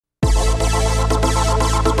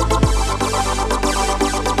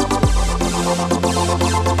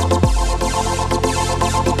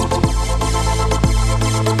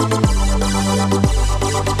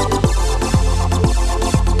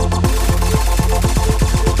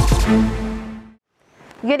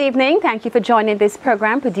Good evening. Thank you for joining this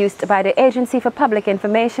program produced by the Agency for Public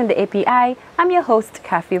Information, the API. I'm your host,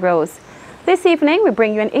 Kathy Rose. This evening, we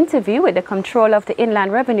bring you an interview with the Comptroller of the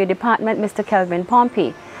Inland Revenue Department, Mr. Kelvin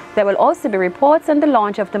Pompey. There will also be reports on the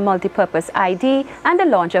launch of the Multipurpose ID and the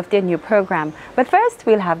launch of their new program. But first,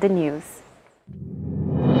 we'll have the news.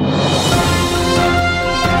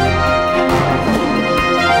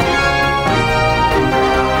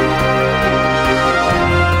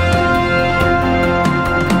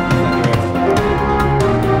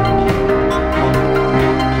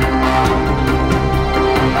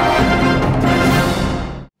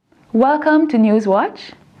 Welcome to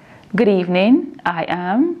Newswatch. Good evening. I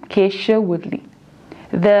am Keisha Woodley.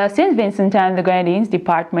 The St. Vincent and the Grenadines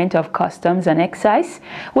Department of Customs and Excise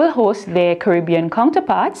will host their Caribbean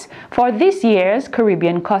counterparts for this year's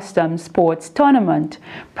Caribbean Customs Sports Tournament.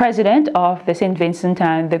 President of the St. Vincent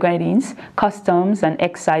and the Grenadines Customs and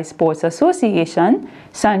Excise Sports Association,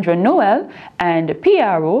 Sandra Noel, and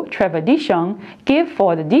PRO Trevor Dishong give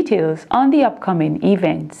further details on the upcoming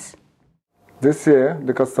events. This year,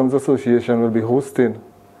 the Customs Association will be hosting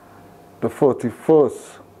the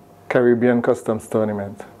 41st Caribbean Customs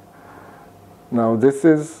Tournament. Now, this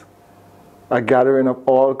is a gathering of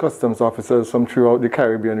all customs officers from throughout the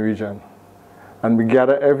Caribbean region. And we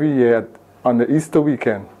gather every year on the Easter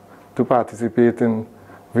weekend to participate in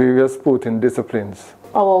various sporting disciplines.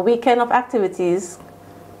 Our weekend of activities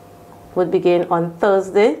would begin on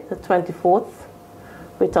Thursday, the 24th,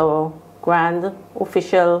 with our grand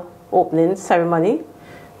official opening ceremony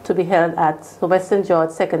to be held at the Western George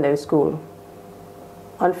Secondary School.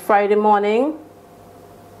 On Friday morning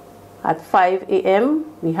at 5 a.m.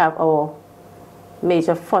 we have our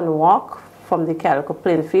major fun walk from the Calico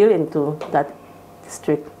playing field into that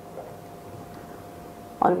district.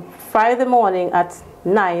 On Friday morning at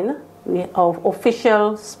 9, our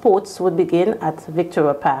official sports would begin at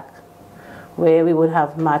Victoria Park, where we would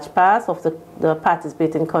have match pass of the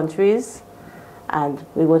participating countries, and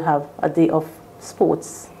we would have a day of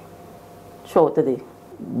sports throughout the day.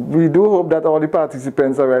 We do hope that all the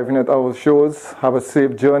participants arriving at our shows have a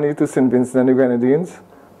safe journey to St. Vincent and the Grenadines.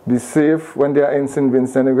 Be safe when they are in St.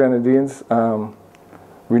 Vincent and the Grenadines.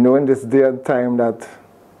 We know in this day and time that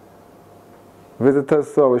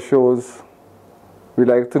visitors to our shows, we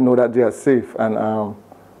like to know that they are safe, and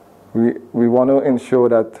we want to ensure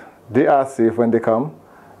that they are safe when they come.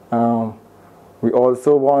 We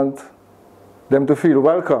also want them to feel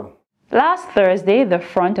welcome. Last Thursday, the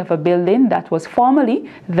front of a building that was formerly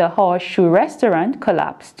the Horseshoe Restaurant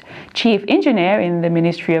collapsed. Chief Engineer in the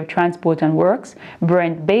Ministry of Transport and Works,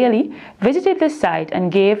 Brent Bailey, visited the site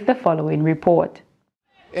and gave the following report.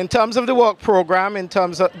 In terms of the work program, in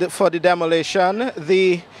terms of for the demolition,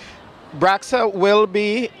 the BRAXA will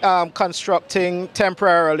be constructing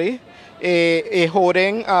temporarily a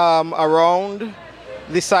hoarding around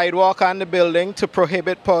the sidewalk and the building to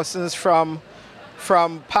prohibit persons from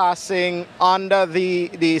passing under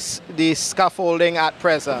the scaffolding at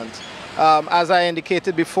present. As I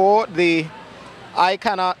indicated before, I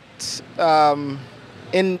cannot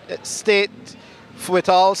state with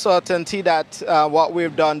all certainty that what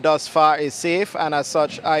we've done thus far is safe, and as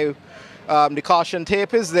such, the caution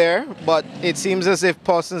tape is there, but it seems as if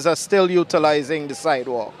persons are still utilizing the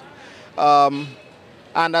sidewalk.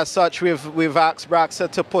 And as such, we've asked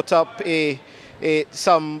BRAXA to put up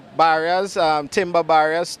some barriers, timber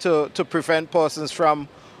barriers, to prevent persons from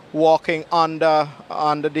walking under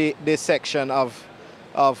this section of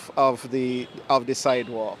the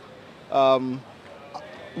sidewalk.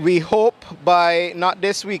 We hope by not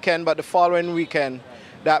this weekend but the following weekend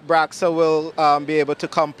that BRAXA will be able to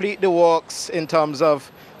complete the works in terms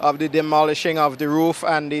of the demolishing of the roof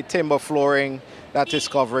and the timber flooring that is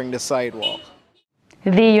covering the sidewalk.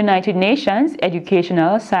 The United Nations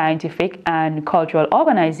Educational, Scientific and Cultural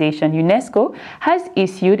Organization, UNESCO, has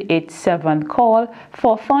issued its 7th call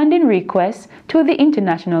for funding requests to the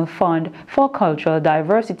International Fund for Cultural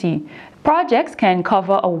Diversity. Projects can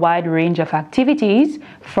cover a wide range of activities,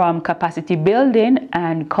 from capacity building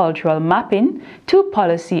and cultural mapping to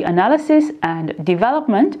policy analysis and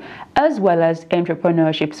development, as well as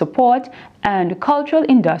entrepreneurship support and cultural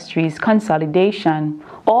industries consolidation.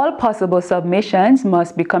 All possible submissions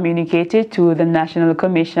must be communicated to the National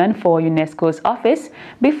Commission for UNESCO's office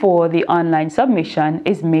before the online submission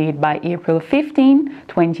is made by April 15,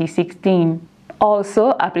 2016.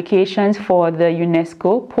 Also, applications for the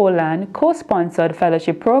UNESCO Poland Co-Sponsored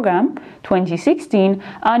Fellowship Program 2016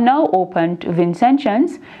 are now open to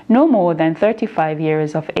Vincentians no more than 35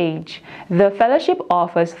 years of age. The fellowship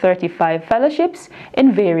offers 35 fellowships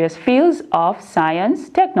in various fields of science,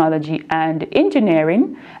 technology, and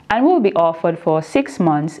engineering, and will be offered for 6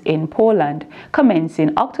 months in Poland,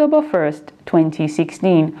 commencing October 1st,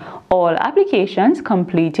 2016. All applications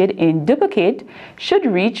completed in duplicate should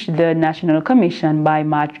reach the National Commission by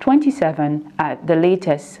March 27 at the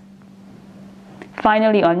latest.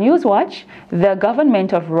 Finally, on Newswatch, the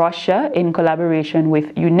government of Russia, in collaboration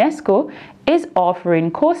with UNESCO, is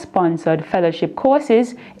offering co-sponsored fellowship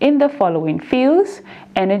courses in the following fields: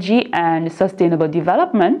 energy and sustainable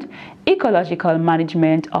development, ecological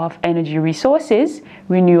management of energy resources,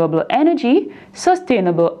 renewable energy,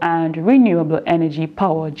 sustainable and renewable energy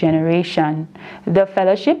power generation. The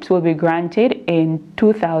fellowships will be granted in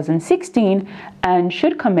 2016 and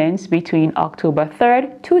should commence between October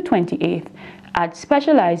 3rd to 28th at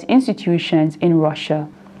specialized institutions in Russia.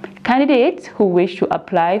 Candidates who wish to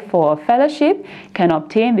apply for a fellowship can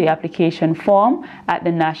obtain the application form at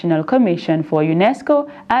the National Commission for UNESCO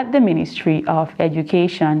at the Ministry of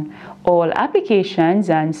Education. All applications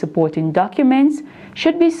and supporting documents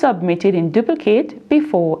should be submitted in duplicate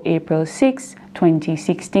before April 6,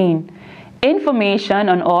 2016. Information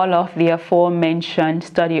on all of the aforementioned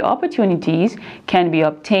study opportunities can be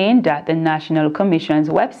obtained at the National Commission's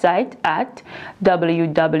website at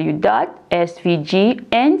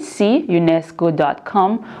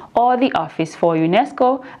www.svgncUnesco.com or the Office for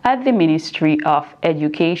UNESCO at the Ministry of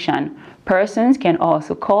Education. Persons can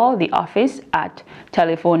also call the office at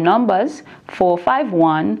telephone numbers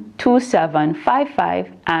 451-2755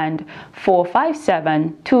 and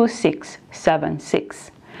 457-2676.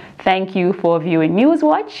 Thank you for viewing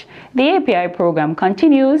Newswatch. The API program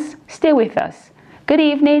continues. Stay with us. Good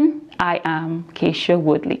evening. I am Keisha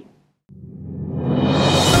Woodley.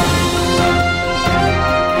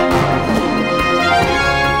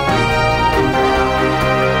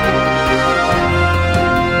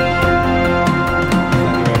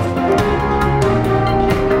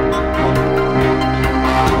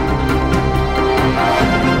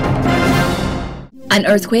 An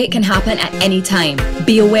earthquake can happen at any time.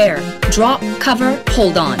 Be aware. Drop, cover,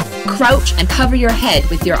 hold on. Crouch and cover your head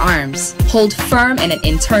with your arms. Hold firm in an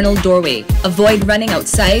internal doorway. Avoid running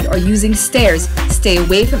outside or using stairs. Stay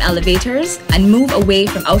away from elevators and move away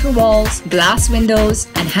from outer walls, glass windows,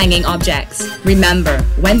 and hanging objects. Remember,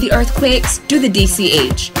 when the earth quakes, do the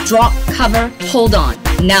DCH. Drop, cover, hold on.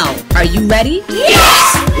 Now, are you ready?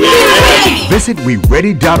 Yes! We're ready! Visit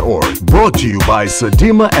weready.org, brought to you by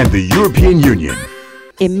SEDIMA and the European Union.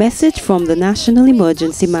 A message from the National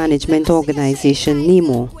Emergency Management Organization,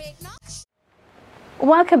 NEMO.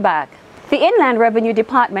 Welcome back. The Inland Revenue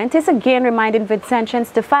Department is again reminding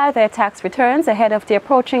Vincentians to file their tax returns ahead of the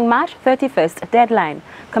approaching March 31st deadline.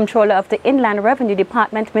 Comptroller of the Inland Revenue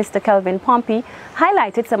Department, Mr. Kelvin Pompey,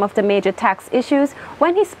 highlighted some of the major tax issues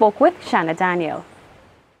when he spoke with Shanna Daniel.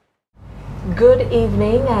 Good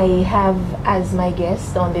evening. I have as my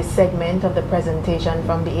guest on this segment of the presentation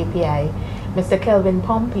from the API, Mr. Kelvin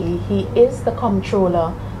Pompey. He is the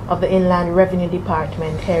Comptroller of the Inland Revenue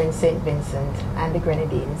Department here in St. Vincent and the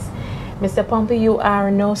Grenadines. Mr. Pompey, you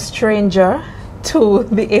are no stranger to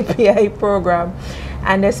the API program,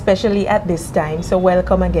 and especially at this time. So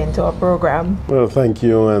welcome again to our program. Well, thank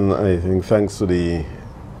you, and I think thanks to the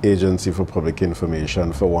Agency for Public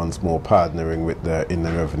Information for once more partnering with the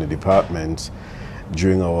Inland Revenue Department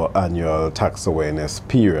during our annual tax awareness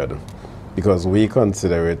period, because we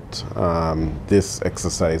consider it this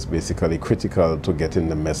exercise basically critical to getting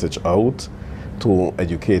the message out, to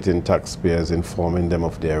educating taxpayers, informing them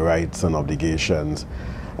of their rights and obligations,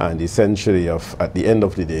 and essentially at the end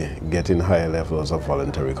of the day, getting higher levels of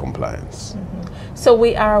voluntary compliance. Mm-hmm. So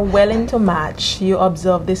we are well into March. You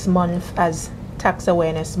observe this month as Tax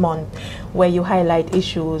Awareness Month, where you highlight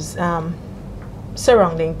issues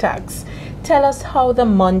surrounding tax. Tell us how the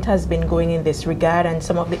month has been going in this regard and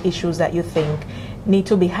some of the issues that you think need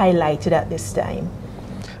to be highlighted at this time.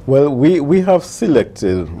 Well, we have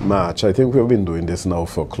selected March. I think we've been doing this now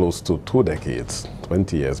for close to 2 decades,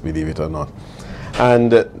 20 years, believe it or not.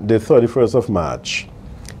 And the 31st of March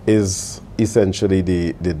is essentially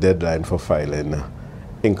the deadline for filing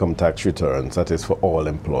income tax returns, that is for all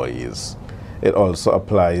employees. It also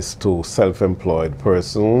applies to self-employed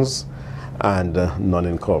persons and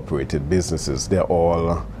non-incorporated businesses. They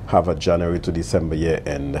all have a January to December year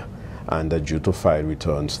end and are due to file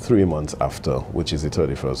returns 3 months after, which is the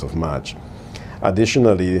 31st of March.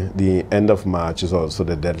 Additionally, the end of March is also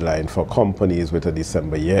the deadline for companies with a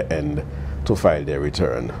December year end to file their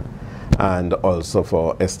return. And also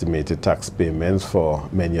for estimated tax payments for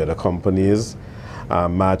many other companies.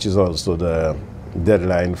 March is also the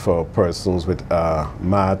deadline for persons with a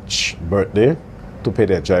March birthday to pay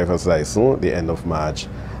their driver's license, the end of March,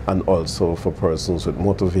 and also for persons with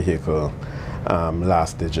motor vehicle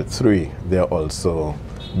last digit 3. They also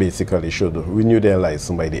basically should renew their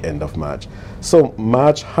license by the end of March. So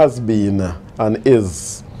March has been and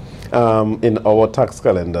is in our tax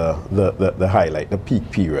calendar the highlight, the peak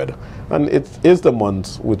period. And it is the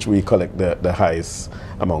month which we collect the highest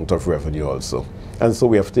amount of revenue also. And so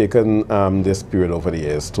we have taken this period over the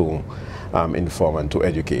years to inform and to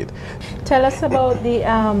educate. Tell us about the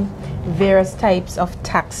various types of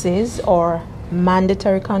taxes or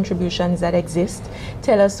mandatory contributions that exist.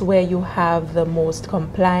 Tell us where you have the most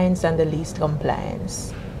compliance and the least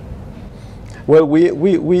compliance. Well,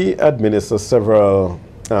 we administer several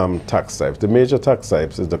tax types. The major tax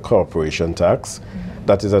types is the corporation tax.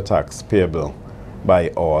 That is a tax payable by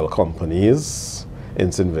all companies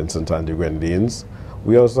in St. Vincent and the Grenadines.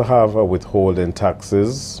 We also have withholding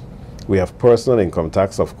taxes. We have personal income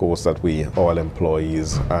tax, of course, that all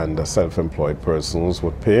employees and self-employed persons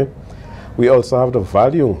would pay. We also have the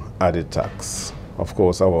value added tax, of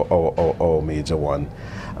course, our major one.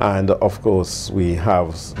 And of course, we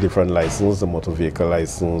have different licenses, the motor vehicle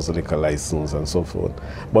license, the liquor license, and so forth.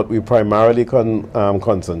 But we primarily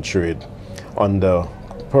concentrate on the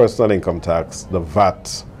personal income tax, the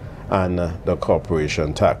VAT, and the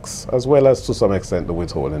corporation tax, as well as to some extent the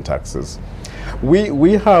withholding taxes.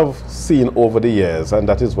 We have seen over the years, and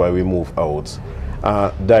that is why we move out,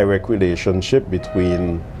 a direct relationship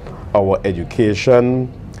between our education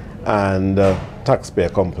and taxpayer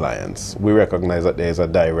compliance. We recognize that there is a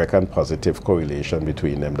direct and positive correlation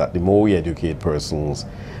between them, that the more we educate persons,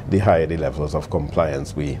 the higher the levels of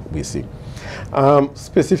compliance we see.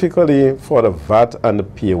 Specifically for the VAT and the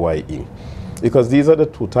PAYE, because these are the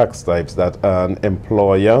two tax types that an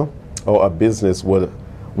employer or a business would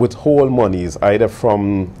withhold monies either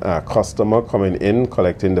from a customer coming in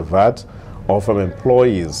collecting the VAT or from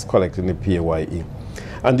employees collecting the PAYE.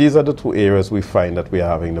 And these are the two areas we find that we are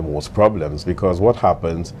having the most problems, because what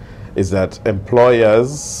happens is that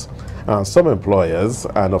employers, some employers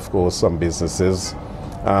and of course some businesses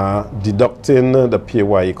deducting the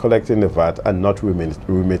PAYE, collecting the VAT and not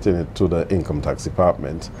remitting it to the income tax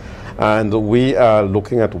department. And we are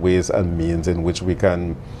looking at ways and means in which we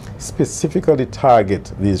can specifically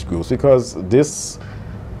target these groups, because this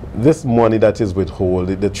money that is withheld,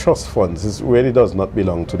 the trust funds, this really does not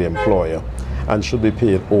belong to the employer and should be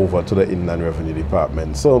paid over to the Inland Revenue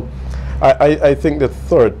Department. So I think the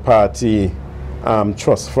third party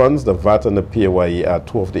trust funds, the VAT and the PAYE, are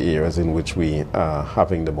two of the areas in which we are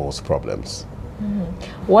having the most problems.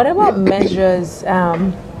 What about measures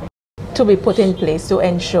to be put in place to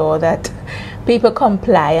ensure that people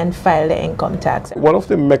comply and file their income tax? One of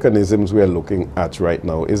the mechanisms we are looking at right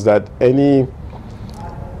now is that any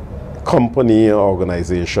company or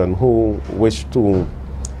organization who wish to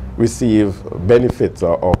receive benefits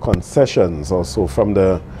or concessions also from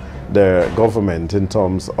the government in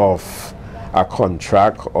terms of a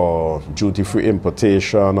contract or duty-free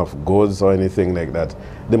importation of goods or anything like that,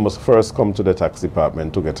 they must first come to the tax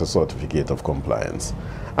department to get a certificate of compliance.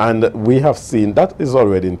 And we have seen that is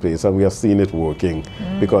already in place, and we have seen it working,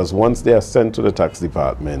 because once they are sent to the tax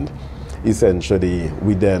department, essentially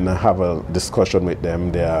we then have a discussion with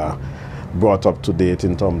them. They are brought up to date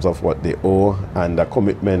in terms of what they owe, and a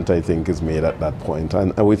commitment, I think, is made at that point.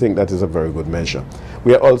 And we think that is a very good measure.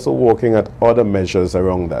 We are also working at other measures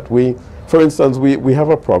around that. For instance, we have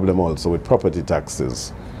a problem also with property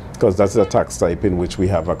taxes, because that's a tax type in which we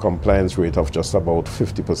have a compliance rate of just about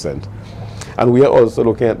 50%. And we are also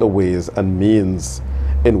looking at the ways and means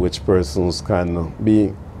in which persons can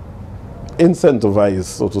be incentivized,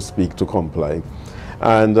 so to speak, to comply.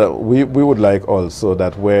 And we would like also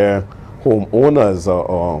that where homeowners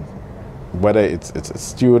or whether it's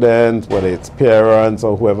students, whether it's parents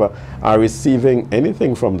or whoever are receiving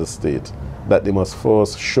anything from the state, that they must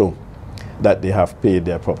first show that they have paid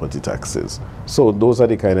their property taxes. So those are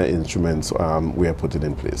the kind of instruments we are putting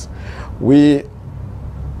in place. We,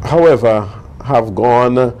 however, have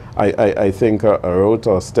gone, I think, a route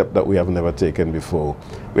or a step that we have never taken before.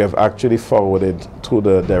 We have actually forwarded to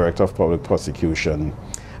the Director of Public Prosecution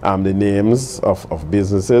the names of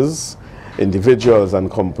businesses, individuals and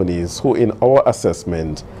companies who in our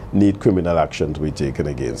assessment need criminal action to be taken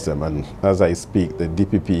against them. And as I speak, the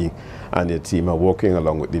DPP and their team are working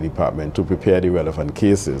along with the department to prepare the relevant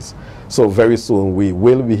cases. So very soon we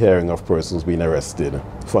will be hearing of persons being arrested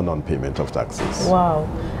for non-payment of taxes. Wow.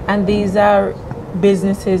 And these are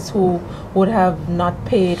businesses who would have not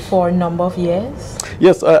paid for a number of years?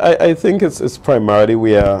 Yes, I think it's primarily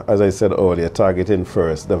we are, as I said earlier, targeting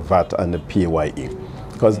first the VAT and the PAYE,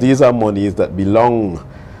 because these are monies that belong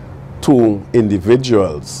to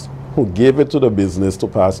individuals who gave it to the business to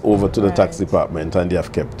pass over to the tax department, and they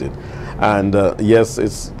have kept it. And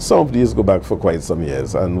yes, some of these go back for quite some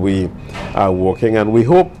years, and we are working, and we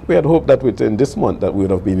had hoped that within this month that we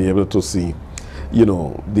would have been able to see, you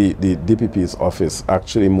know, the DPP's office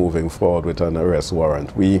actually moving forward with an arrest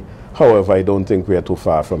warrant. However, I don't think we are too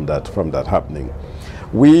far from that happening.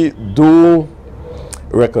 We do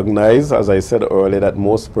recognize, as I said earlier, that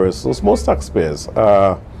most taxpayers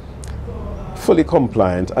are fully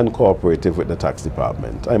compliant and cooperative with the tax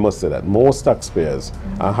department. I must say that most taxpayers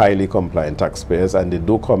are highly compliant taxpayers, and they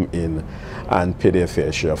do come in and pay their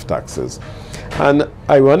fair share of taxes. And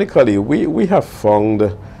ironically, we have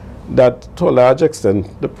found that to a large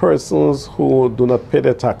extent, the persons who do not pay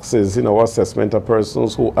their taxes in our assessment are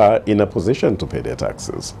persons who are in a position to pay their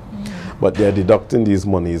taxes. But they're deducting these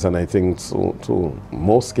monies, and I think to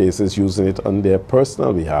most cases using it on their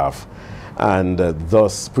personal behalf, and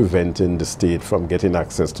thus preventing the state from getting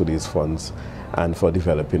access to these funds and for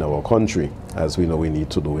developing our country, as we know we need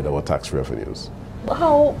to do with our tax revenues.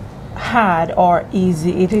 How hard or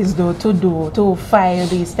easy it is though to file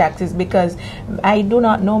these taxes? Because I do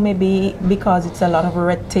not know, maybe because it's a lot of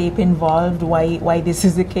red tape involved, why this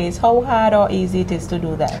is the case. How hard or easy it is to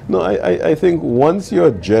do that? No, I think once you're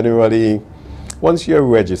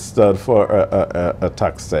registered for a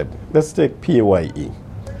tax type, let's take PAYE.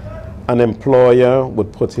 An employer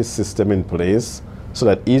would put his system in place so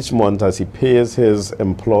that each month as he pays his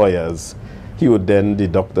employers, he would then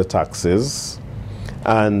deduct the taxes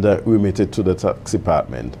and remit it to the tax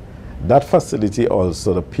department. That facility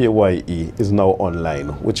also, the PAYE, is now online,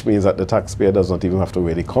 which means that the taxpayer does not even have to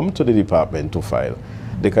really come to the department to file.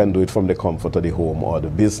 They can do it from the comfort of the home or the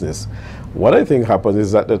business. What I think happens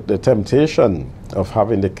is that the temptation of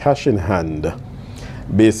having the cash in hand,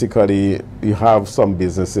 basically you have some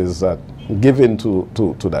businesses that give in to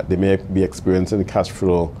that. They may be experiencing cash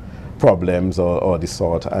flow problems or the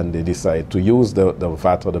sort, and they decide to use the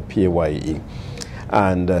VAT or the PAYE.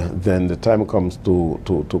 And then the time comes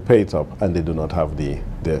to pay it up, and they do not have the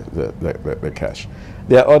cash.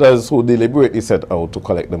 There are others who deliberately set out to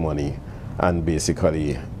collect the money and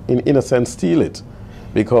basically, in a sense, steal it,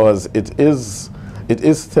 because it is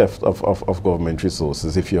theft of government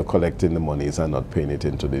resources if you're collecting the monies and not paying it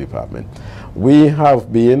into the department. We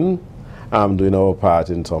have been doing our part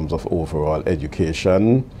in terms of overall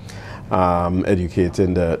education,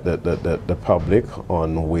 educating the public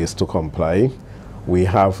on ways to comply. We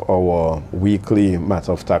have our weekly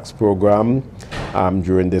Matter of Tax program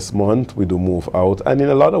during this month. We do move out, and in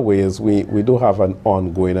a lot of ways we do have an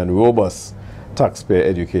ongoing and robust taxpayer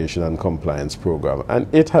education and compliance program, and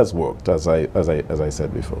it has worked, as I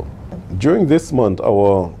said before. During this month,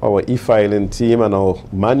 our e-filing team and our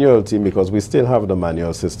manual team, because we still have the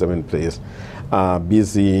manual system in place, are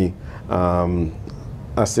busy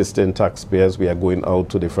assisting taxpayers. We are going out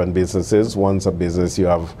to different businesses. Once a business you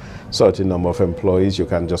have certain number of employees, you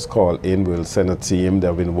can just call in. We'll send a team.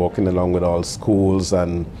 They've been working along with all schools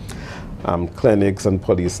and clinics and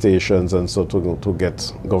police stations, and so to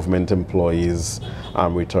get government employees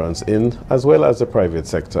returns in, as well as the private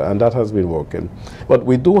sector, and that has been working. But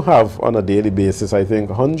we do have on a daily basis, I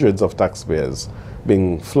think, hundreds of taxpayers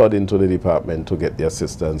being flooded into the department to get the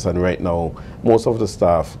assistance, and right now most of the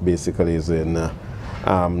staff basically is in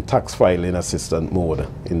tax filing assistant mode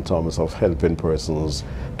in terms of helping persons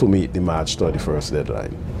to meet the March 31st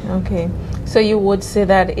deadline. Okay, so you would say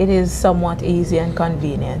that it is somewhat easy and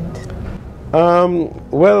convenient?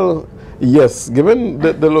 Well, yes, given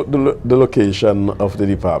the location of the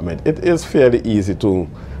department, it is fairly easy to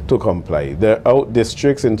comply. There are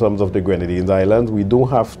districts in terms of the Grenadines Islands. We do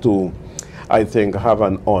have to, I think, have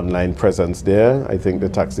an online presence there. I think the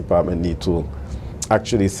tax department need to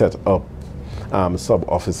actually set up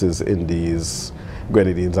sub-offices in these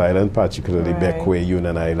Grenadines Islands, particularly Bequia,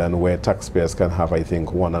 Union Island, where taxpayers can have, I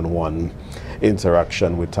think, one-on-one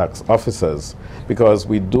interaction with tax officers, because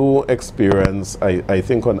we do experience, I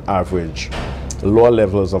think on average, lower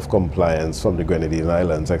levels of compliance from the Grenadines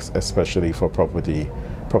Islands, especially for property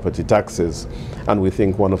taxes. And we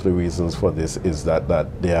think one of the reasons for this is that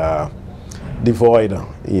they are devoid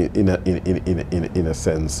in a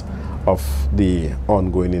sense of the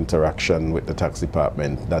ongoing interaction with the tax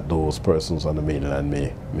department that those persons on the mainland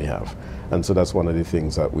may have. And so that's one of the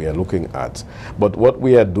things that we are looking at. But what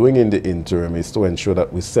we are doing in the interim is to ensure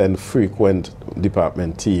that we send frequent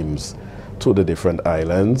department teams to the different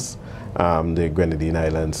islands the Grenadine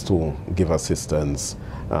Islands to give assistance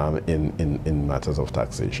in matters of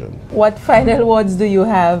taxation. What final words do you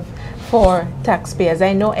have for taxpayers?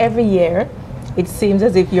 I know every year it seems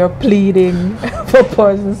as if you're pleading for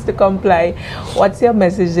persons to comply. What's your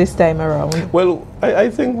message this time around? Well, I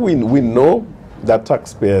think we know that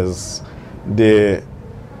taxpayers, they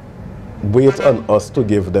wait on us to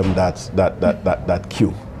give them that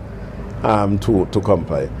cue to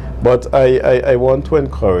comply. But I want to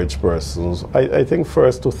encourage persons, I think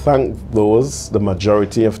first to thank the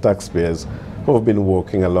majority of taxpayers who have been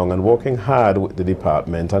working along and working hard with the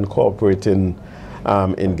department and cooperating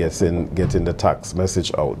in getting the tax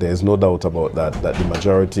message out. There is no doubt about that the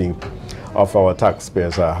majority of our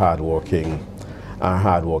taxpayers are hardworking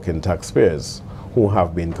taxpayers who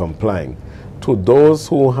have been complying. To those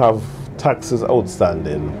who have taxes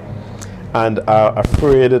outstanding and are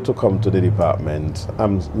afraid to come to the department,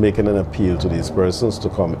 I'm making an appeal to these persons to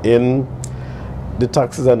come in. The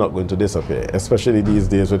taxes are not going to disappear, especially these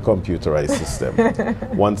days with computerized system.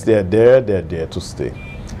 Once they're there to stay.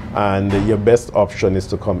 And your best option is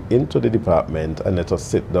to come into the department and let us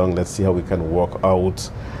sit down. Let's see how we can work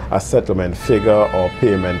out a settlement figure or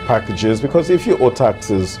payment packages, because if you owe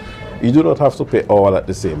taxes, you do not have to pay all at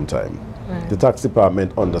the same time. Right. The tax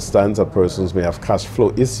department understands that persons may have cash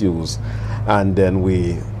flow issues, and then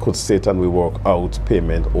we could sit and we work out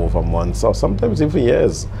payment over months or sometimes even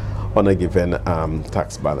years on a given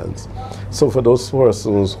tax balance. So for those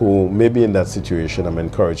persons who may be in that situation, I'm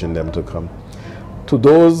encouraging them to come. To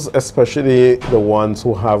those, especially the ones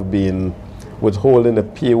who have been withholding the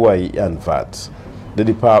PAYE and VAT, the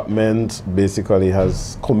department basically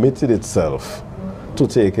has committed itself to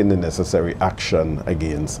taking the necessary action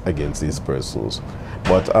against these persons.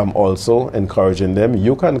 But I'm also encouraging them,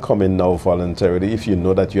 you can come in now voluntarily if you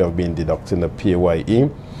know that you have been deducting the PAYE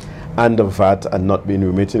and the VAT and not been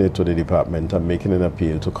remitting it to the department and making an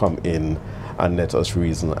appeal to come in and let us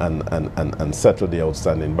reason and settle the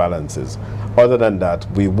outstanding balances. Other than that,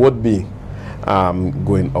 we would be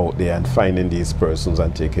going out there and finding these persons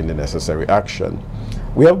and taking the necessary action.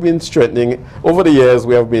 We have been strengthening, over the years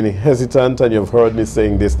we have been hesitant, and you've heard me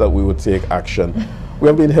saying this, that we would take action. We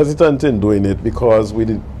have been hesitant in doing it because we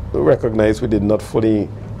didn't recognize we did not fully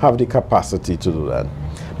have the capacity to do that.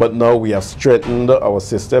 But now we have strengthened our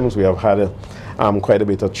systems. We have had quite a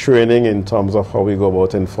bit of training in terms of how we go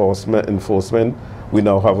about enforcement. We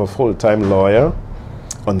now have a full-time lawyer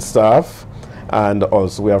on staff, and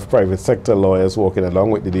also we have private sector lawyers working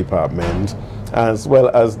along with the department, as well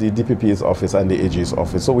as the DPP's office and the AG's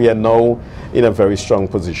office. So we are now in a very strong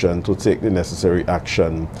position to take the necessary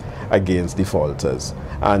action against defaulters.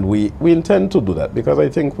 And we intend to do that because I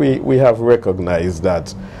think we have recognized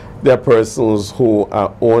that there are persons who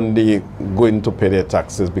are only going to pay their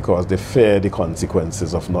taxes because they fear the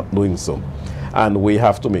consequences of not doing so. And we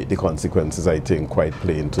have to make the consequences, I think, quite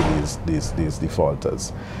plain to these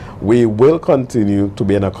defaulters. We will continue to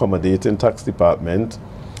be an accommodating tax department,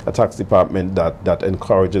 a tax department that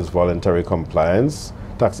encourages voluntary compliance,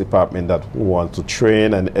 tax department that wants to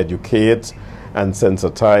train and educate and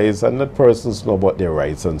sensitize and let persons know about their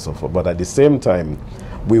rights and so forth. But at the same time,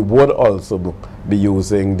 we would also be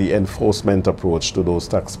using the enforcement approach to those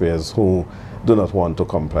taxpayers who do not want to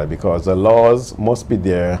comply, because the laws must be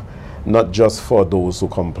there not just for those who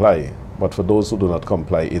comply, but for those who do not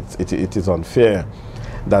comply. It is unfair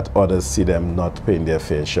that others see them not paying their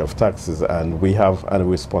fair share of taxes, and we have a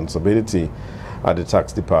responsibility at the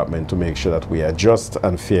tax department to make sure that we are just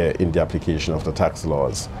and fair in the application of the tax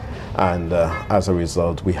laws. And as a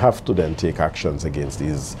result, we have to then take actions against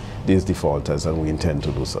these defaulters, and we intend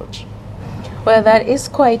to do such. Well, that is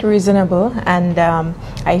quite reasonable, and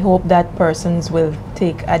I hope that persons will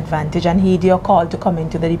take advantage and heed your call to come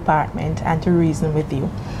into the department and to reason with you.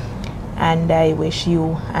 And I wish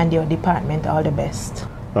you and your department all the best.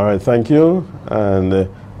 All right, thank you. And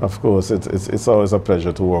of course, it's always a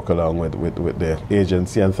pleasure to work along with the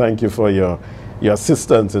agency, and thank you for your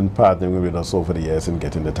assistance in partnering with us over the years in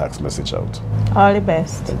getting the tax message out. All the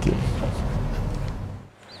best. Thank you.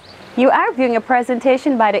 You are viewing a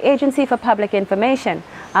presentation by the Agency for Public Information.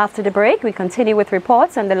 After the break, we continue with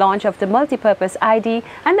reports on the launch of the Multipurpose ID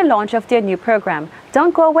and the launch of their new program.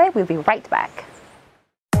 Don't go away, we'll be right back.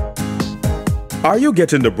 Are you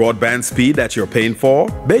getting the broadband speed that you're paying for?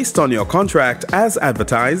 Based on your contract as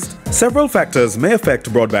advertised, several factors may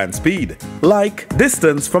affect broadband speed, like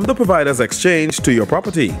distance from the provider's exchange to your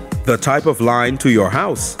property, the type of line to your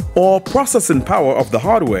house, or processing power of the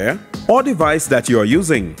hardware or device that you are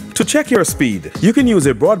using. To check your speed, you can use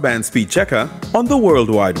a broadband speed checker on the World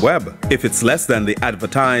Wide Web. If it's less than the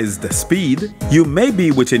advertised speed, you may be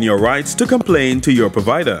within your rights to complain to your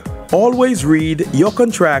provider. Always read your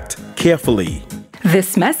contract carefully.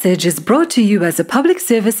 This message is brought to you as a public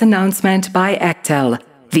service announcement by ACTEL,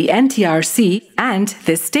 the NTRC, and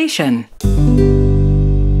this station.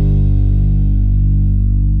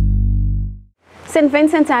 St.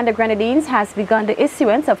 Vincent and the Grenadines has begun the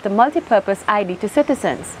issuance of the Multipurpose ID to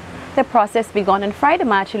citizens. The process began on Friday,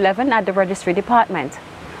 March 11 at the Registry Department.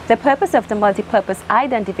 The purpose of the Multipurpose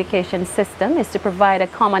Identification System is to provide a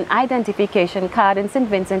common identification card in St.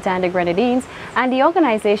 Vincent and the Grenadines and the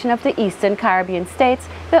Organization of the Eastern Caribbean States,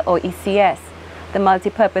 the OECS. The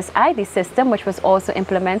Multipurpose ID system, which was also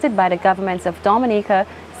implemented by the governments of Dominica,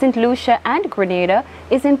 St. Lucia and Grenada,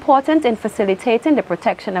 is important in facilitating the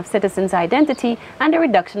protection of citizens' identity and the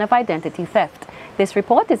reduction of identity theft. This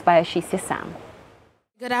report is by Ashisia Sam.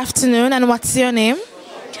 Good afternoon, and what's your name?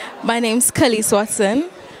 My name's Khalees Watson.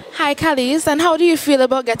 Hi Khalees, and how do you feel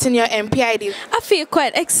about getting your MPID? I feel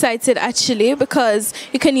quite excited actually, because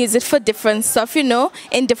you can use it for different stuff, you know,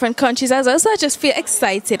 in different countries as well. So I just feel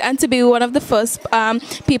excited, and to be one of the first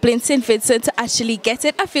people in St. Vincent to actually get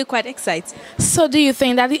it, I feel quite excited. So do you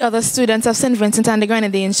think that the other students of St. Vincent and the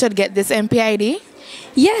Grenadines should get this MPID?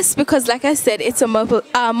 Yes, because like I said, it's a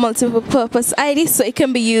multiple purpose ID, so it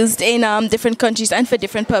can be used in different countries and for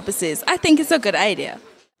different purposes. I think it's a good idea.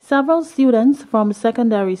 Several students from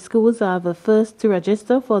secondary schools are the first to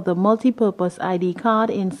register for the Multipurpose ID card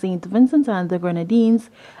in St. Vincent and the Grenadines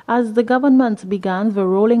as the government began the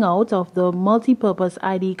rolling out of the Multipurpose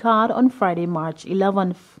ID card on Friday, March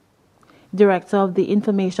 11th. Director of the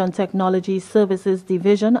Information Technology Services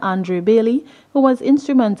Division, Andre Bailey, who was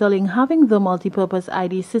instrumental in having the Multipurpose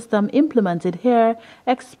ID system implemented here,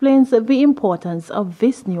 explains the importance of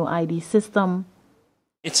this new ID system.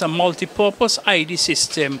 It's a multi-purpose ID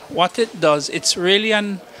system. What it does, it's really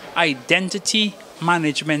an identity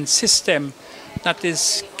management system that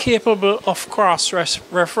is capable of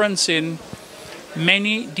cross-referencing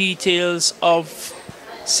many details of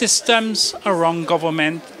systems around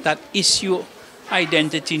government that issue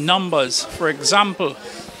identity numbers. For example,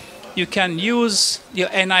 you can use your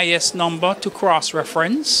NIS number to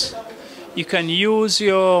cross-reference. You can use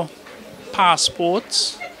your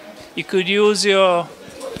passports. You could use your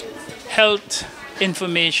health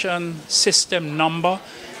information system number,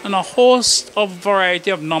 and a host of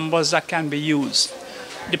variety of numbers that can be used.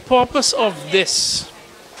 The purpose of this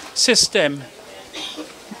system,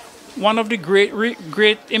 one of the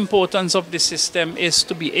great importance of the system is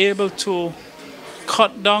to be able to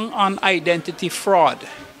cut down on identity fraud,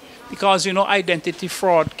 because you know identity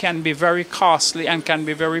fraud can be very costly and can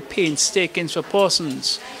be very painstaking for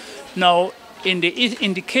persons. Now, in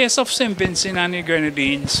the case of St. Vincent and the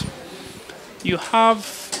Grenadines, you have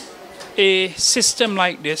a system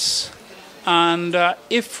like this, and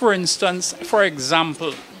if, for instance, for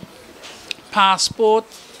example, passport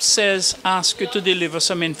asks you to deliver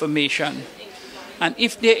some information, and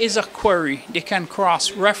if there is a query, they can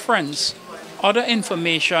cross-reference other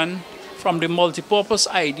information from the multipurpose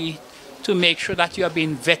ID to make sure that you are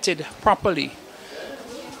being vetted properly.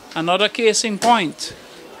 Another case in point,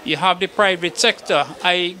 you have the private sector.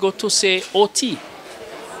 I go to, say, OT,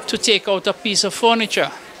 to take out a piece of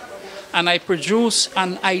furniture, and I produce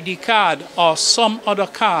an ID card or some other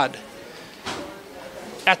card.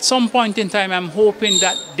 At some point in time, I'm hoping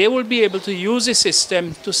that they will be able to use the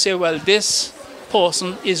system to say, well, this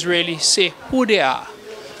person is really, say, who they are.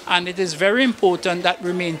 And it is very important that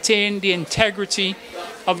we maintain the integrity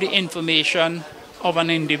of the information of an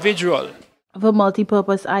individual. The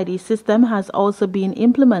multipurpose ID system has also been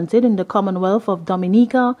implemented in the Commonwealth of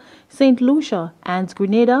Dominica, St. Lucia, and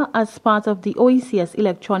Grenada as part of the OECS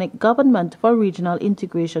Electronic Government for Regional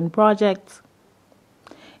Integration projects.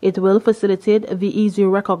 It will facilitate the easy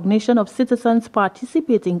recognition of citizens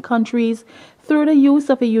participating countries through the use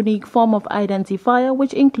of a unique form of identifier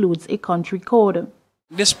which includes a country code.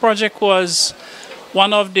 This project was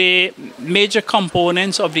one of the major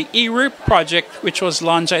components of the ERIP project, which was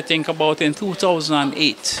launched, I think, about in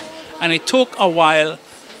 2008. And it took a while,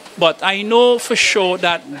 but I know for sure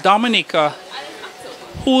that Dominica,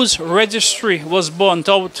 whose registry was burnt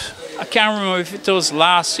out, I can't remember if it was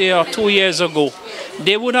last year or 2 years ago,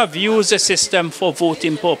 they would have used the system for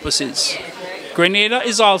voting purposes. Grenada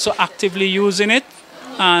is also actively using it,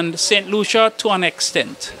 and St. Lucia to an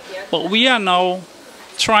extent. But we are now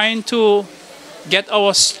trying to get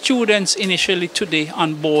our students initially today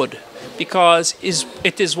on board, because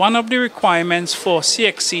it is one of the requirements for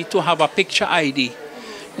CXC to have a picture ID.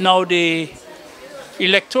 Now, the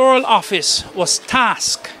Electoral Office was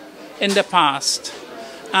tasked in the past,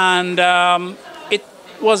 and it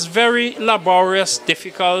was very laborious,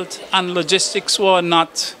 difficult, and logistics were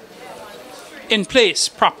not in place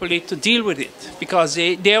properly to deal with it, because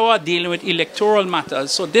they are dealing with electoral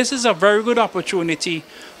matters. So this is a very good opportunity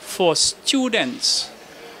for students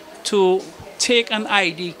to take an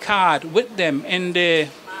ID card with them in the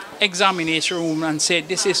examination room and say,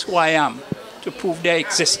 this is who I am, to prove their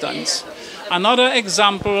existence. Another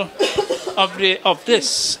example of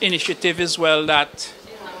this initiative is, well, that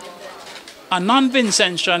a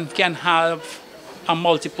non-Vincentian can have a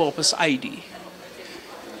multipurpose ID.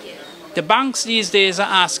 The banks these days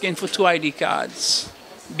are asking for 2 ID cards.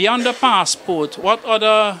 Beyond the passport, what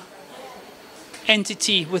other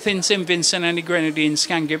entity within St. Vincent and the Grenadines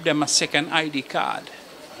can give them a second ID card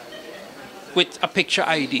with a picture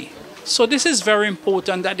ID? So this is very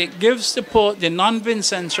important, that it gives the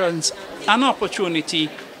non-Vincentians an opportunity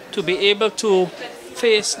to be able to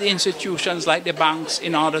face the institutions like the banks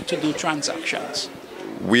in order to do transactions.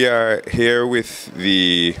 We are here with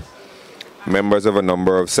the members of a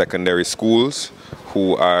number of secondary schools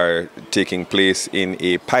who are taking place in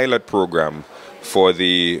a pilot program for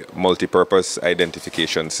the multipurpose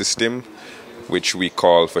identification system, which we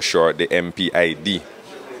call for short the MPID.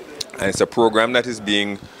 And it's a program that is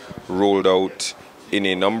being rolled out in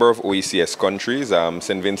a number of OECS countries,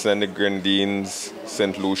 St. Vincent and the Grenadines,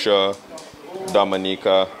 St. Lucia,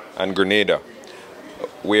 Dominica, and Grenada,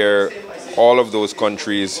 where all of those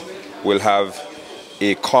countries will have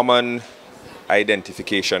a common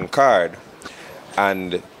identification card,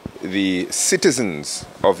 and the citizens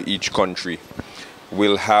of each country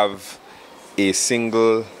will have a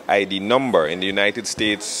single ID number. In the United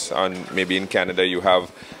States and maybe in Canada, you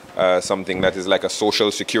have something that is like a social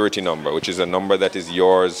security number, which is a number that is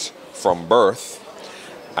yours from birth,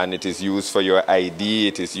 and it is used for your ID,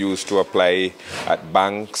 it is used to apply at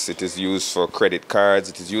banks, it is used for credit cards,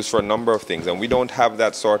 it is used for a number of things. And we don't have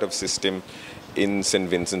that sort of system in St.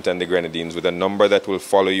 Vincent and the Grenadines, with a number that will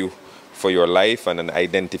follow you for your life and an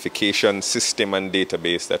identification system and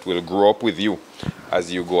database that will grow up with you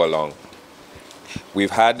as you go along.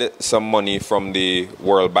 We've had some money from the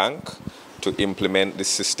World Bank to implement this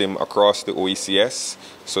system across the OECS,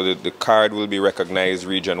 so that the card will be recognized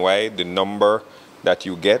region-wide. The number that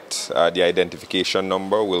you get, the identification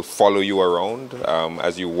number, will follow you around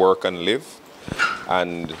as you work and live,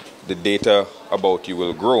 and the data about you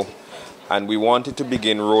will grow. And we wanted to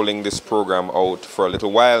begin rolling this program out for a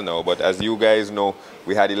little while now, but as you guys know,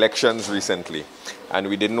 we had elections recently, and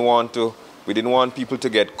we didn't want people to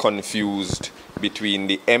get confused between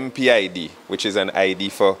the MPID, which is an ID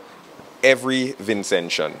for every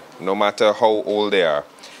Vincentian, no matter how old they are,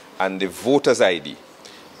 and the voter's ID,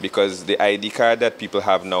 because the ID card that people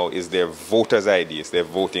have now is their voter's ID, it's their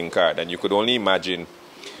voting card. And you could only imagine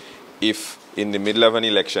if in the middle of an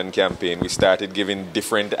election campaign we started giving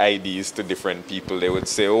different IDs to different people. They would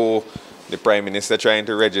say, oh, the Prime Minister trying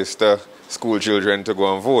to register school children to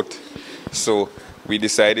go and vote. So we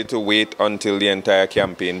decided to wait until the entire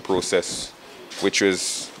campaign process,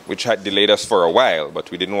 which had delayed us for a while, but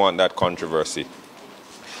we didn't want that controversy.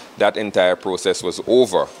 That entire process was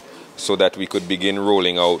over, so that we could begin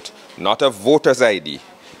rolling out not a voter's ID,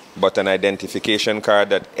 but an identification card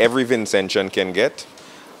that every Vincentian can get,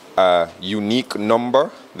 a unique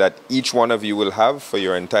number that each one of you will have for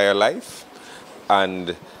your entire life,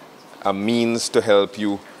 and a means to help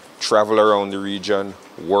you travel around the region,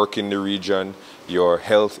 work in the region. Your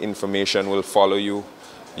health information will follow you,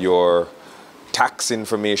 your tax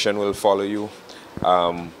information will follow you.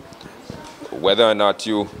 Whether or not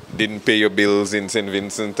you didn't pay your bills in St.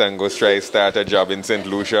 Vincent and go try to start a job in St.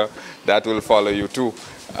 Lucia, that will follow you too.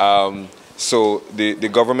 So the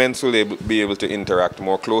governments will be able to interact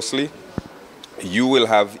more closely. You will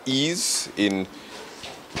have ease in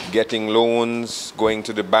getting loans, going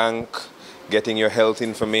to the bank, getting your health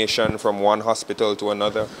information from one hospital to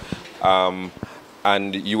another.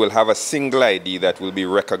 And you will have a single ID that will be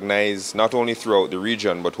recognized not only throughout the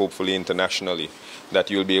region, but hopefully internationally,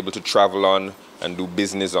 that you'll be able to travel on and do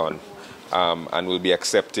business on, and will be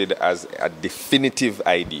accepted as a definitive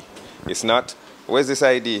ID. It's not, where's this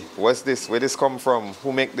ID? What's this? Where this come from?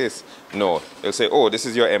 Who make this? No, they'll say, oh, this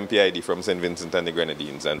is your MPID from St. Vincent and the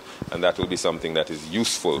Grenadines, and that will be something that is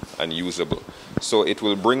useful and usable. So it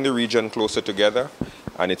will bring the region closer together,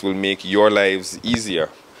 and it will make your lives easier.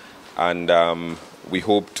 And we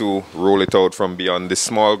hope to roll it out from beyond this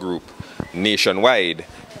small group nationwide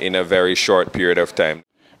in a very short period of time.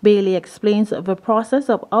 Bailey explains the process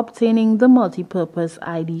of obtaining the multipurpose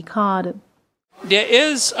ID card. There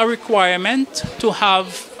is a requirement to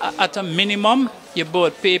have, at a minimum, your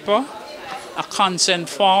board paper, a consent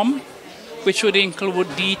form, which would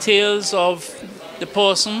include details of the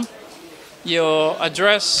person, your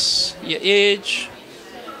address, your age,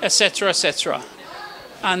 etc., etc.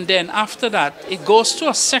 And then after that, it goes to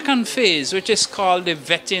a second phase, which is called the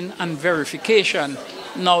vetting and verification.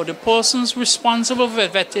 Now, the persons responsible for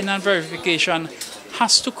vetting and verification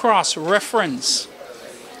has to cross-reference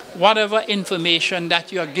whatever information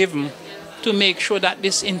that you are given to make sure that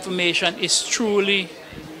this information is truly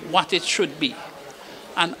what it should be.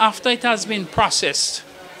 And after it has been processed,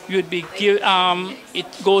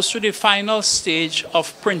 it goes to the final stage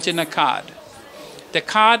of printing a card. The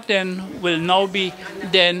card then will now be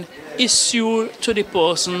then issued to the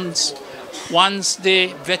persons once the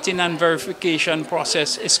vetting and verification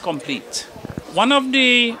process is complete. One of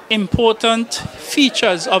the important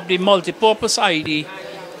features of the multipurpose ID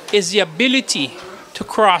is the ability to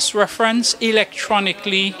cross-reference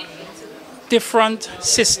electronically different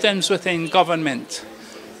systems within government.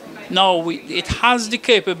 Now, it has the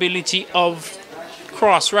capability of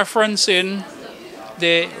cross-referencing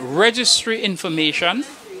the registry information.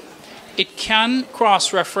 It can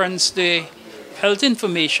cross-reference the health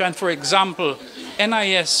information. For example,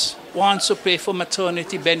 NIS wants to pay for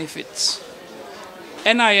maternity benefits.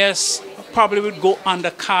 NIS probably would go on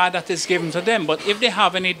the card that is given to them, but if they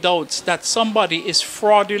have any doubts that somebody is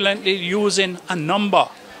fraudulently using a number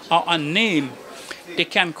or a name, they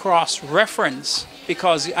can cross-reference,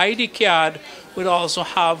 because the ID card would also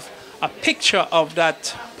have a picture of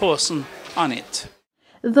that person on it.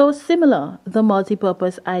 Though similar, the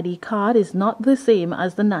multipurpose ID card is not the same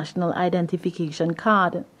as the national identification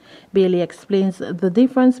card. Bailey explains the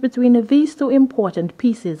difference between these two important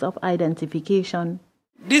pieces of identification.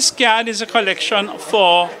 This card is a collection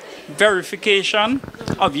for verification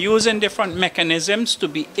of using different mechanisms to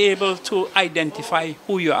be able to identify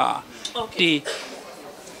who you are. Okay.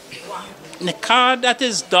 The card that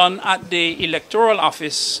is done at the electoral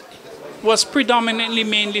office was predominantly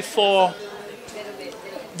mainly for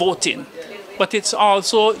voting, but it's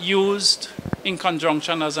also used in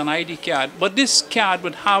conjunction as an ID card. But this card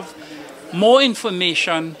would have more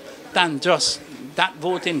information than just that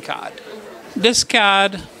voting card. This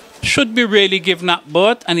card should be really given at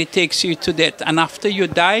birth, and it takes you to death. And after you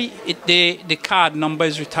die, the card number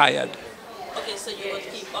is retired. Okay, so you will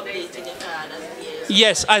keep updating the card as years?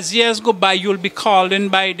 Yes, as years go by, you'll be called in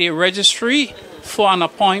by the registry for an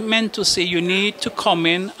appointment to say you need to come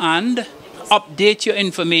in and update your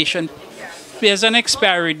information. There's an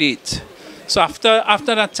expiry date. So after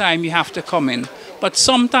that time, you have to come in. But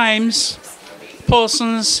sometimes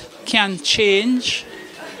persons can change.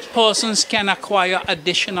 Persons can acquire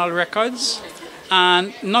additional records,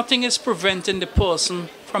 and nothing is preventing the person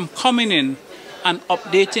from coming in and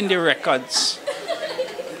updating the records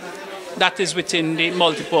that is within the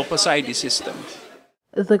multipurpose ID system.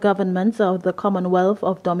 The governments of the Commonwealth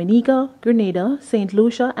of Dominica, Grenada, St.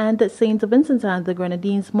 Lucia and St. Vincent and the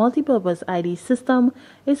Grenadines multipurpose ID system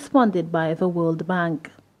is funded by the World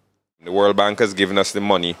Bank. The World Bank has given us the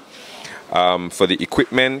money for the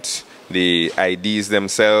equipment, the IDs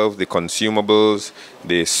themselves, the consumables,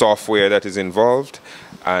 the software that is involved,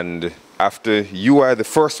 and after you are the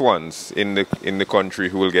first ones in the country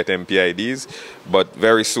who will get MPIDs, but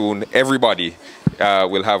very soon everybody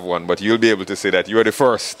will have one, but you'll be able to say that you are the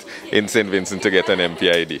first in St. Vincent to get an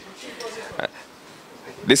MPID.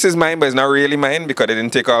 This is mine, but it's not really mine because I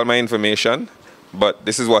didn't take all my information, but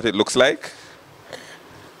this is what it looks like.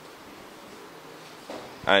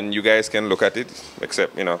 And you guys can look at it,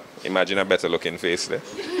 except, you know, imagine a better looking face there.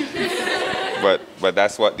 but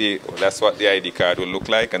that's what the ID card will look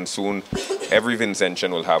like, and soon every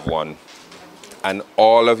Vincentian will have one. And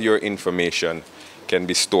all of your information can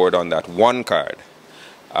be stored on that one card.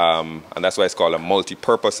 And that's why it's called a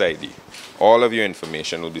multi-purpose ID. All of your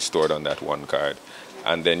information will be stored on that one card.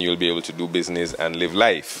 And then you'll be able to do business and live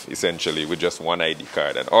life, essentially, with just one ID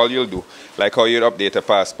card. And all you'll do, like how you'd update a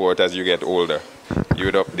passport as you get older, you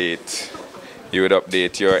would update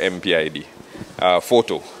your MPID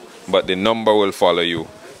photo, but the number will follow you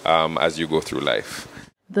as you go through life.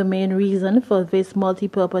 The main reason for this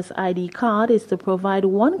multi-purpose ID card is to provide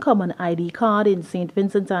one common ID card in St.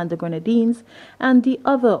 Vincent and the Grenadines and the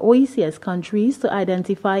other OECS countries to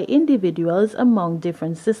identify individuals among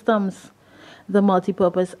different systems. The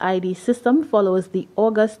multipurpose ID system follows the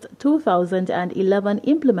August 2011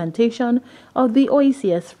 implementation of the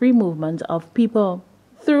OECS Free Movement of People.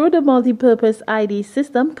 Through the multipurpose ID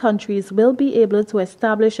system, countries will be able to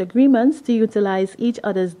establish agreements to utilize each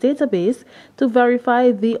other's database to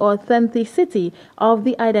verify the authenticity of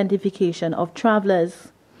the identification of travelers.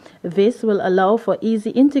 This will allow for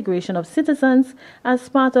easy integration of citizens as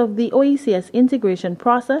part of the OECS integration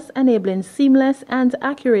process, enabling seamless and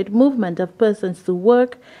accurate movement of persons to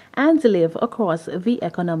work and live across the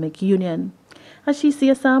economic union. as she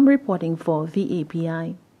sees Sam reporting for the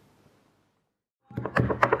API.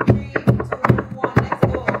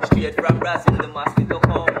 Straight from Brazil, the mosquito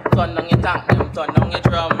come. Turn down your tank, them turn down your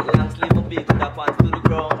drum. Long sleeve a big that pants to the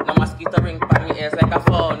ground. The mosquito ring pan me ears like a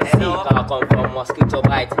phone. Zika come from mosquito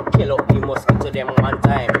bite. Kill up the mosquito them one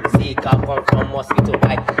time. Zika come from mosquito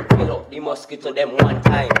bite. Kill up the mosquito them one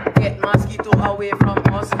time. Get mosquito away from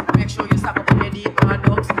us. Make sure you stock up on your deep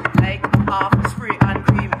products like half spray and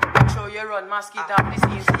cream. Make sure you run mosquito up the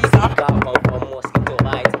scene. Zika come from mosquito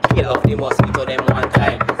bite. Kill up the mosquito them one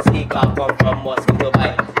time. Zika come from mosquito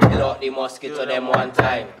bite. Kill up the mosquito them one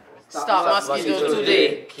time. Stop mosquito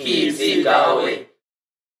today. Keep Zika away.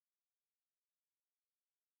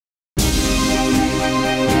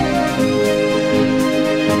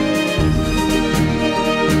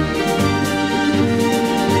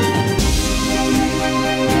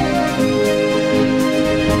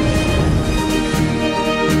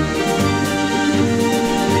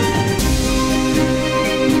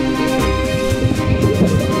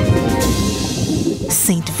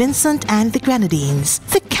 St. Vincent and the Grenadines,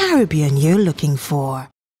 the Caribbean you're looking for.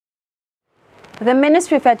 The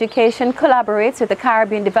Ministry of Education collaborates with the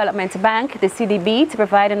Caribbean Development Bank, the CDB, to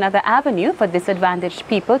provide another avenue for disadvantaged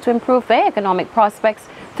people to improve their economic prospects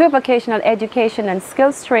through vocational education and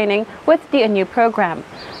skills training with the ANEW program,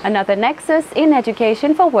 another nexus in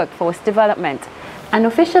education for workforce development. An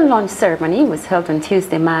official launch ceremony was held on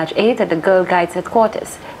Tuesday, March 8th at the Girl Guides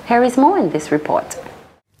headquarters. Here is more in this report.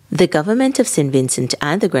 The government of St. Vincent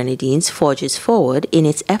and the Grenadines forges forward in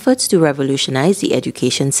its efforts to revolutionize the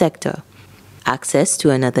education sector. Access to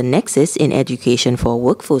another nexus in education for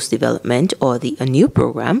workforce development, or the ANEW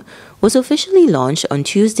program, was officially launched on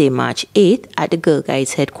Tuesday, March 8th at the Girl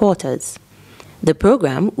Guides headquarters. The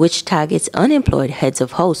program, which targets unemployed heads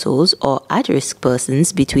of households or at-risk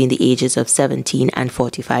persons between the ages of 17 and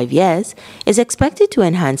 45 years, is expected to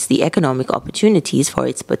enhance the economic opportunities for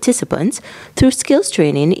its participants through skills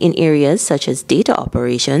training in areas such as data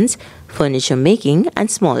operations, furniture making, and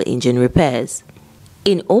small engine repairs.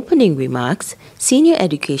 In opening remarks, Senior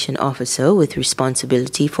Education Officer with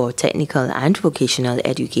responsibility for technical and vocational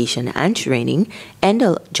education and training,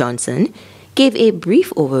 Endel Johnson, gave a brief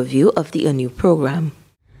overview of the ANEW program.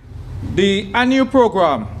 The ANEW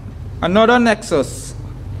program, another nexus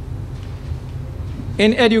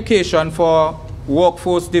in education for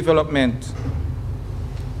workforce development,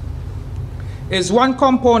 is one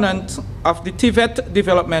component of the TVET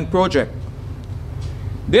development project.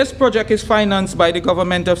 This project is financed by the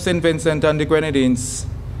government of St. Vincent and the Grenadines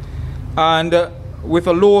and with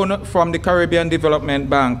a loan from the Caribbean Development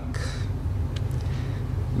Bank.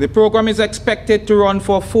 The program is expected to run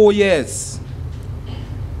for 4 years.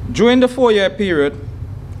 During the 4-year period,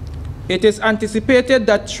 it is anticipated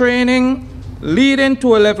that training leading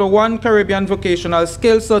to a Level 1 Caribbean Vocational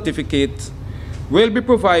Skills Certificate will be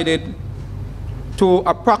provided to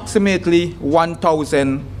approximately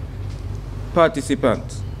 1,000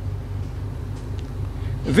 participants.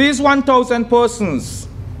 These 1,000 persons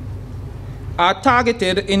are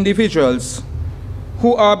targeted individuals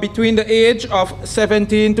who are between the age of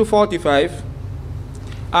 17 to 45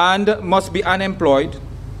 and must be unemployed,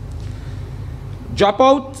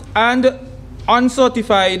 dropout and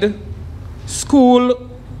uncertified school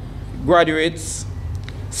graduates,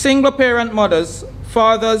 single parent mothers,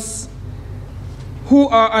 fathers who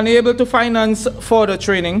are unable to finance further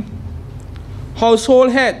training,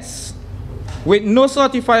 household heads with no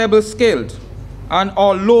certifiable skill and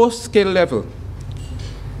or low skill level,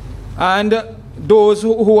 and those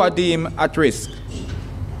who are deemed at risk.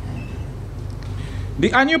 The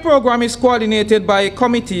ANEW program is coordinated by a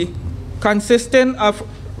committee consisting of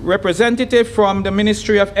representatives from the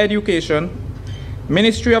Ministry of Education,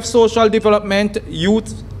 Ministry of Social Development,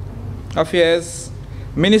 Youth Affairs,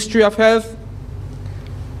 Ministry of Health,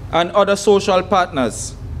 and other social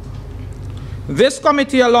partners. This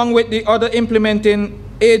committee, along with the other implementing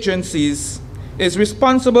agencies, is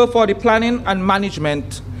responsible for the planning and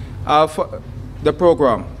management of the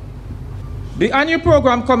program. The ANEW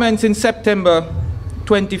program commenced in September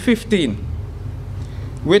 2015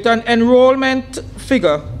 with an enrollment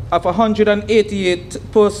figure of 188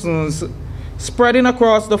 persons spreading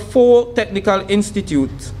across the 4 technical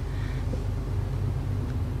institutes.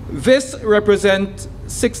 This represents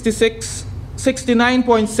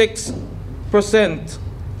 69.6%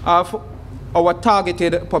 of our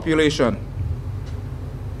targeted population,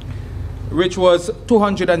 which was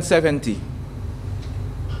 270.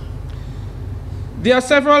 There are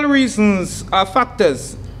several reasons or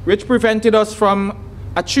factors which prevented us from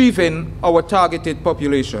achieving our targeted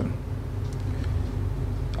population,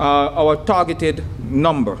 our targeted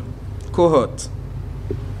number. cohort.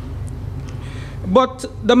 But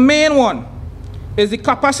the main one is the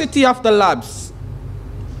capacity of the labs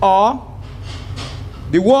or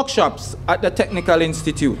the workshops at the technical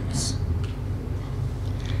institutes.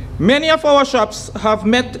 Many of our shops have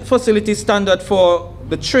met facility standard for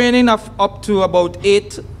the training of up to about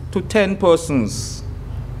 8 to 10 persons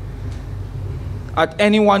at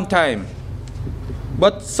any one time.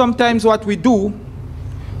 But sometimes what we do,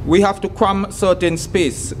 we have to cram certain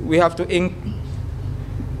space. We have to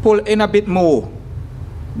pull in a bit more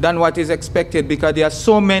than what is expected because there are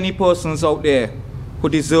so many persons out there who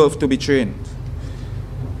deserve to be trained.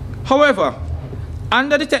 However,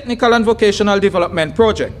 under the Technical and Vocational Development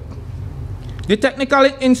Project, the Technical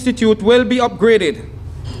Institute will be upgraded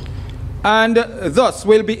and thus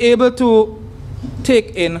will be able to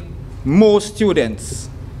take in more students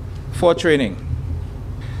for training.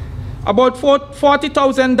 About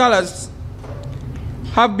 $40,000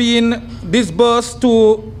 have been disbursed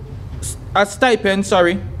to a stipend,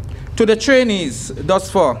 to the trainees thus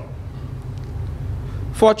far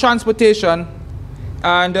for transportation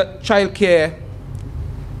and childcare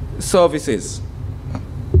services.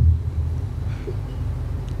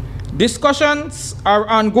 Discussions are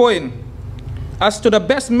ongoing as to the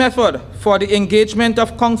best method for the engagement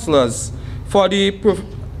of counselors for the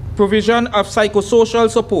provision of psychosocial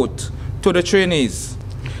support to the trainees.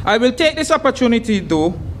 I will take this opportunity,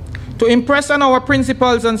 though, to impress on our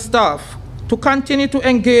principals and staff to continue to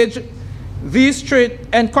engage these trainees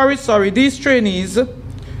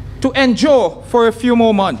to endure for a few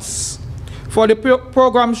more months, for the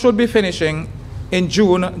program should be finishing in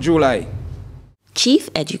June, July. Chief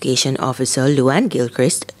Education Officer Luann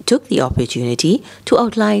Gilchrist took the opportunity to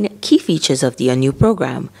outline key features of the ANEW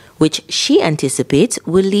program, which she anticipates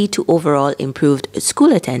will lead to overall improved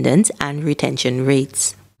school attendance and retention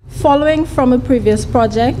rates. Following from a previous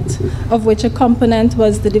project, of which a component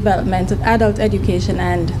was the development of adult education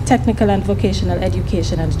and technical and vocational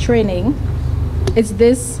education and training, it's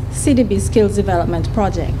this CDB Skills Development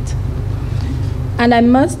Project. And I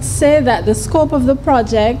must say that the scope of the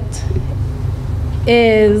project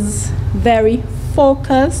is very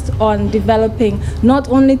focused on developing not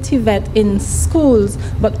only TVET in schools,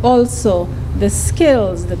 but also the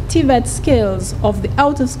skills, the TVET skills of the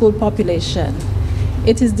out-of-school population.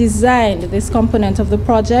 It is designed, this component of the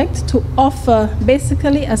project, to offer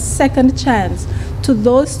basically a second chance to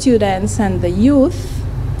those students and the youth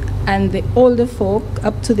and the older folk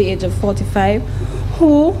up to the age of 45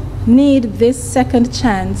 who need this second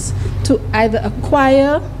chance to either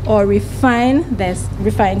acquire or refine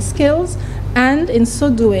skills, and in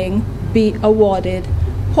so doing be awarded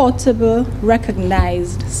portable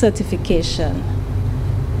recognized certification.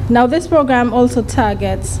 Now this program also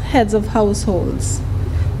targets heads of households,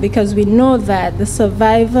 because we know that the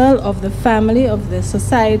survival of the family, of the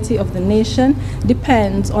society, of the nation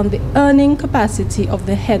depends on the earning capacity of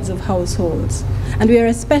the heads of households. And we are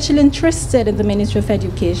especially interested in the Ministry of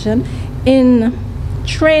Education in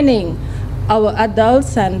training our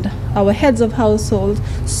adults and our heads of households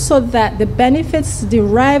so that the benefits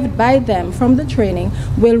derived by them from the training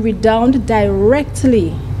will redound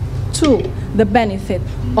directly to the benefit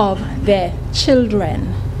of their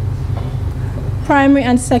children. Primary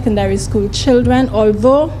and secondary school children,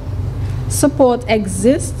 although support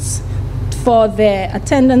exists for their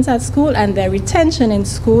attendance at school and their retention in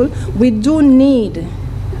school, we do need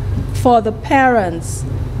for the parents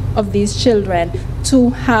of these children to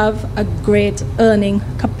have a great earning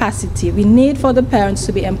capacity. We need for the parents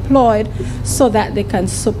to be employed so that they can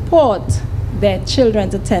support their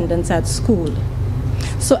children's attendance at school.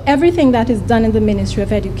 So everything that is done in the Ministry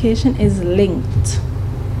of Education is linked.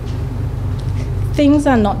 Things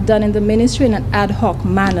are not done in the ministry in an ad hoc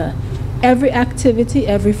manner. Every activity,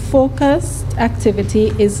 every focused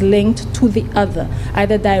activity is linked to the other,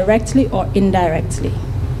 either directly or indirectly.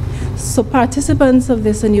 So participants of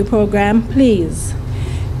this ANEW program, please,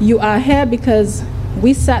 you are here because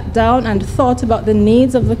we sat down and thought about the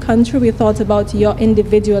needs of the country. We thought about your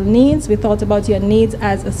individual needs. We thought about your needs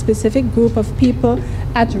as a specific group of people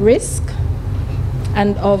at risk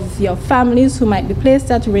and of your families who might be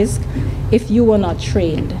placed at risk if you were not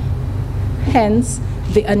trained. Hence,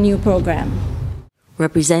 the ANEW program.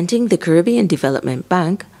 Representing the Caribbean Development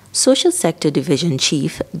Bank, Social Sector Division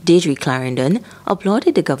Chief Deirdre Clarendon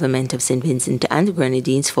applauded the government of St. Vincent and the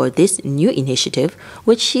Grenadines for this new initiative,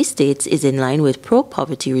 which she states is in line with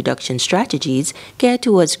pro-poverty reduction strategies geared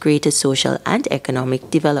towards greater social and economic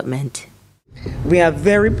development. We are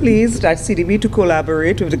very pleased at CDB to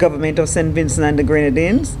collaborate with the government of St. Vincent and the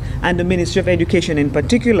Grenadines and the Ministry of Education in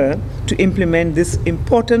particular to implement this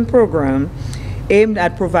important program aimed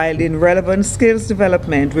at providing relevant skills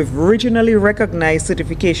development with regionally recognized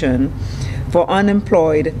certification for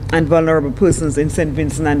unemployed and vulnerable persons in St.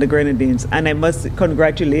 Vincent and the Grenadines. And I must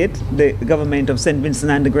congratulate the government of St.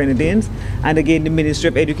 Vincent and the Grenadines, and again the Ministry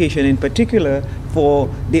of Education in particular, for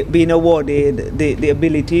being awarded the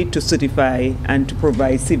ability to certify and to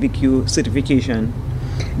provide CVQ certification.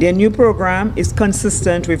 The ANEW program is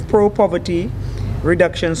consistent with pro-poverty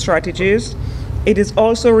reduction strategies. It is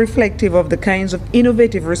also reflective of the kinds of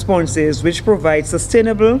innovative responses which provide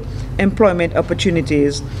sustainable employment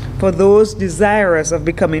opportunities for those desirous of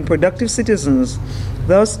becoming productive citizens,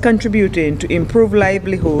 thus contributing to improved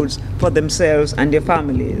livelihoods for themselves and their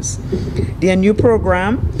families. The ANEW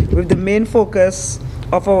program was the main focus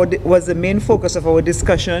of our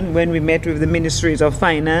discussion when we met with the Ministries of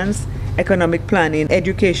Finance, Economic Planning,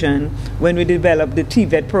 Education, when we developed the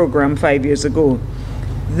TVET program 5 years ago.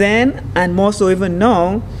 Then, and more so even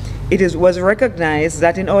now, was recognized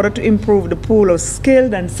that in order to improve the pool of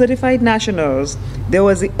skilled and certified nationals, there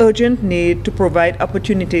was the urgent need to provide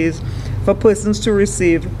opportunities for persons to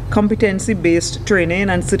receive competency-based training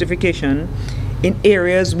and certification in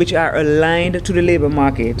areas which are aligned to the labor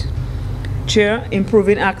market. Chair,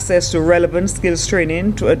 improving access to relevant skills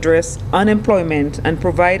training to address unemployment and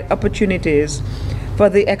provide opportunities for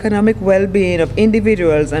the economic well-being of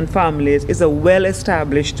individuals and families is a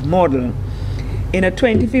well-established model. In a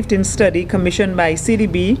 2015 study commissioned by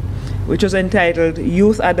CDB, which was entitled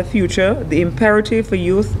Youth Are the Future, the Imperative for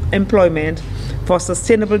Youth Employment for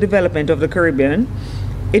Sustainable Development of the Caribbean,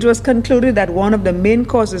 it was concluded that one of the main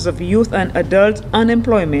causes of youth and adult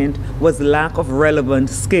unemployment was lack of relevant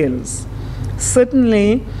skills.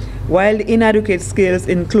 Certainly, while the inadequate skills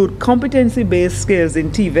include competency-based skills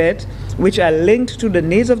in TVET, which are linked to the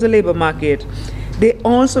needs of the labor market, they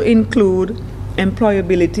also include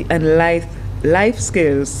employability and life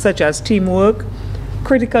skills such as teamwork,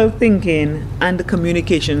 critical thinking, and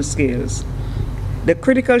communication skills. The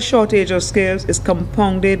critical shortage of skills is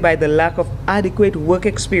compounded by the lack of adequate work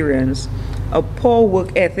experience, a poor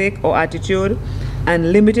work ethic or attitude,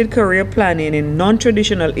 and limited career planning in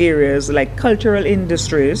non-traditional areas like cultural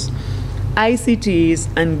industries, ICTs,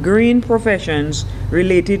 and green professions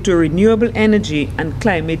related to renewable energy and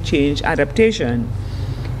climate change adaptation.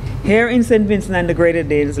 Here in St. Vincent and the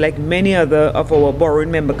Grenadines, like many other of our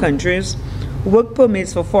borrowing member countries, work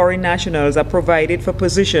permits for foreign nationals are provided for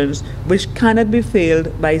positions which cannot be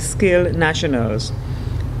filled by skilled nationals.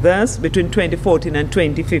 Thus, between 2014 and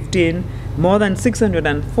 2015, more than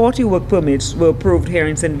 640 work permits were approved here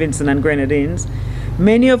in St. Vincent and Grenadines,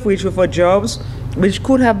 many of which were for jobs which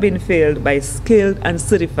could have been filled by skilled and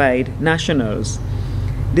certified nationals.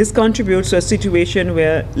 This contributes to a situation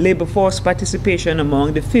where labor force participation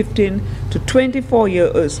among the 15 to 24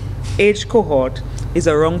 years age cohort is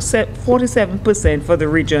around 47% for the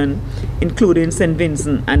region, including St.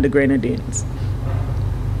 Vincent and the Grenadines.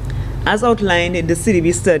 As outlined in the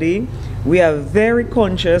CDB study, we are very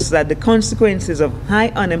conscious that the consequences of high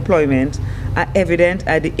unemployment are evident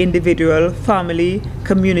at the individual, family,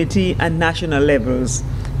 community, and national levels.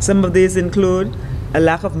 Some of these include a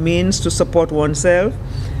lack of means to support oneself,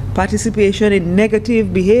 participation in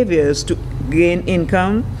negative behaviors to gain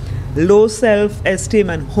income, low self-esteem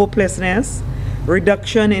and hopelessness,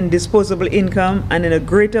 reduction in disposable income and in a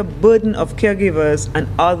greater burden of caregivers and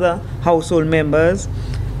other household members,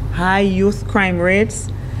 high youth crime rates,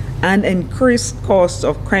 and increased costs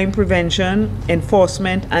of crime prevention,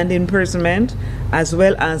 enforcement, and imprisonment, as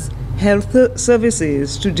well as health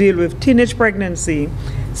services to deal with teenage pregnancy,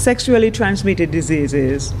 sexually transmitted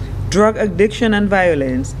diseases, drug addiction and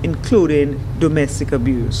violence, including domestic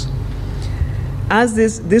abuse. As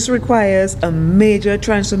this requires a major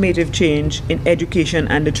transformative change in education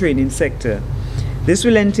and the training sector. This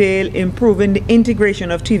will entail improving the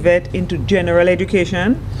integration of TVET into general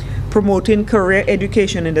education, promoting career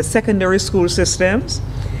education in the secondary school systems,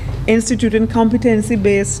 instituting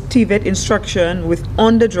competency-based TVET instruction with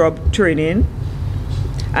on-the-job training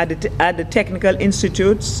at the technical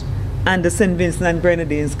institutes and the St. Vincent and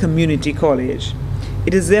Grenadines Community College.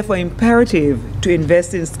 It is therefore imperative to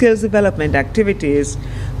invest in skills development activities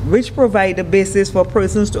which provide a basis for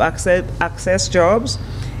persons to access jobs,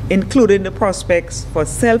 including the prospects for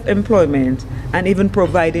self-employment and even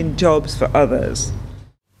providing jobs for others.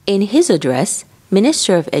 In his address,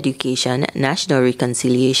 Minister of Education, National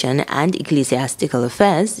Reconciliation and Ecclesiastical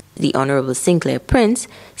Affairs, the Honorable Sinclair Prince,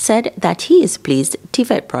 said that he is pleased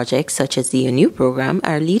TVET projects such as the ANEW program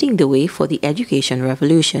are leading the way for the education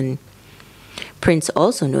revolution. Prince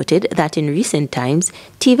also noted that in recent times,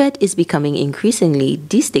 TVET is becoming increasingly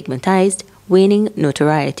destigmatized, waning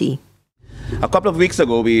notoriety. A couple of weeks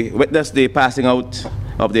ago, we witnessed the passing out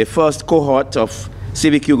of the first cohort of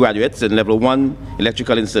CVQ graduates in Level 1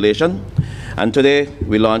 electrical installation, and today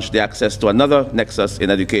we launched the access to another nexus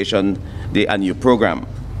in education, the ANEW program.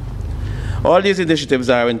 All these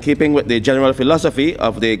initiatives are in keeping with the general philosophy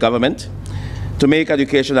of the government to make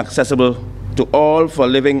education accessible to all for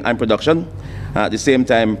living and production, and at the same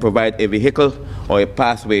time provide a vehicle or a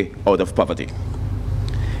pathway out of poverty.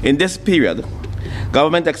 In this period,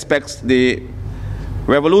 government expects the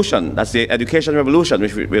revolution, that's the education revolution,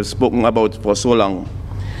 which we've spoken about for so long,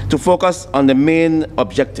 to focus on the main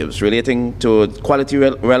objectives relating to quality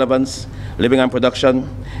relevance, living and production,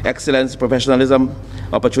 excellence, professionalism,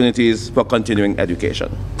 opportunities for continuing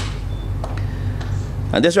education.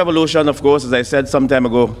 And this revolution, of course, as I said some time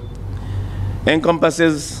ago,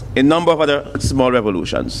 encompasses a number of other small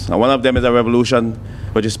revolutions. And one of them is a revolution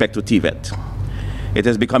with respect to TVET. It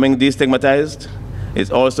is becoming destigmatized. It's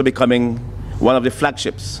also becoming one of the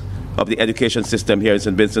flagships of the education system here in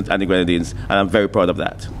St. Vincent and the Grenadines, and I'm very proud of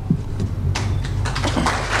that.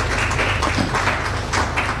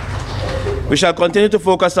 We shall continue to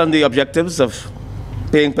focus on the objectives of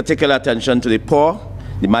paying particular attention to the poor,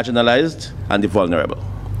 the marginalized, and the vulnerable.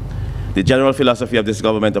 The general philosophy of this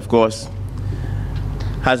government, of course,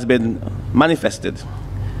 has been manifested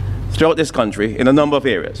throughout this country in a number of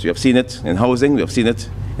areas. We have seen it in housing, we have seen it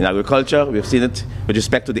in agriculture, we have seen it with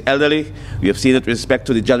respect to the elderly, we have seen it with respect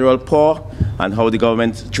to the general poor, and how the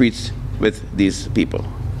government treats with these people.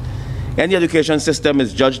 Any education system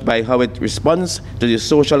is judged by how it responds to the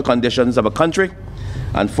social conditions of a country,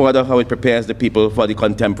 and further how it prepares the people for the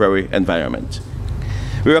contemporary environment.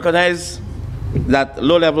 We recognize that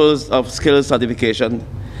low levels of skills certification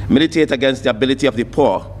militate against the ability of the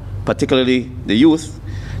poor, particularly the youth,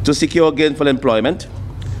 to secure gainful employment,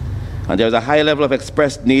 and there is a high level of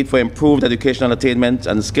expressed need for improved educational attainment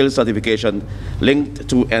and skills certification linked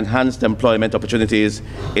to enhanced employment opportunities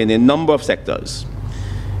in a number of sectors,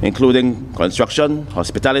 including construction,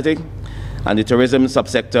 hospitality, and the tourism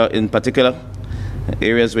subsector in particular,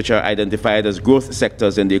 areas which are identified as growth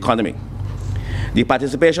sectors in the economy. The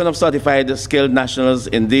participation of certified skilled nationals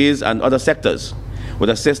in these and other sectors would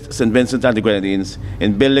assist St. Vincent and the Grenadines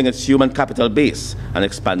in building its human capital base and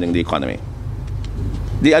expanding the economy.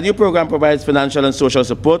 The ANEW program provides financial and social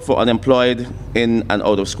support for unemployed in and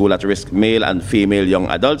out of school at risk male and female young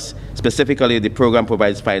adults. Specifically, the program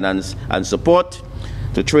provides finance and support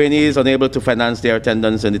to trainees unable to finance their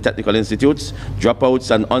attendance in the technical institutes,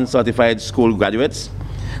 dropouts and uncertified school graduates,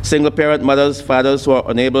 single-parent mothers, fathers who are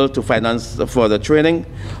unable to finance further training,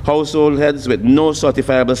 household heads with no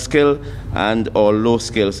certifiable skill and or low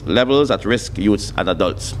skills levels at risk youths and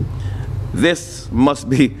adults. This must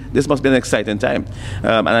be an exciting time,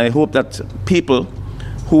 and I hope that people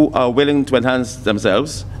who are willing to enhance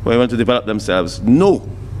themselves, who are willing to develop themselves, know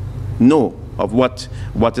of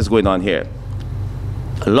what is going on here.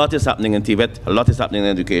 A lot is happening in TVET, a lot is happening in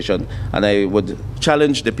education, and I would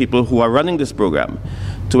challenge the people who are running this program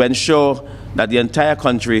to ensure that the entire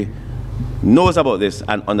country knows about this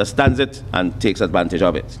and understands it and takes advantage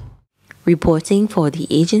of it. Reporting for the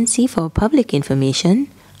Agency for Public Information,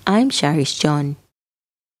 I'm Sharish John.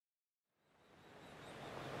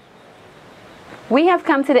 We have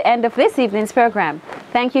come to the end of this evening's program.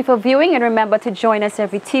 Thank you for viewing, and remember to join us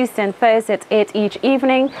every Tuesday and Thursday at 8 each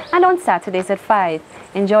evening and on Saturdays at 5.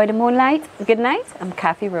 Enjoy the moonlight. Good night. I'm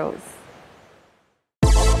Kathy Rose.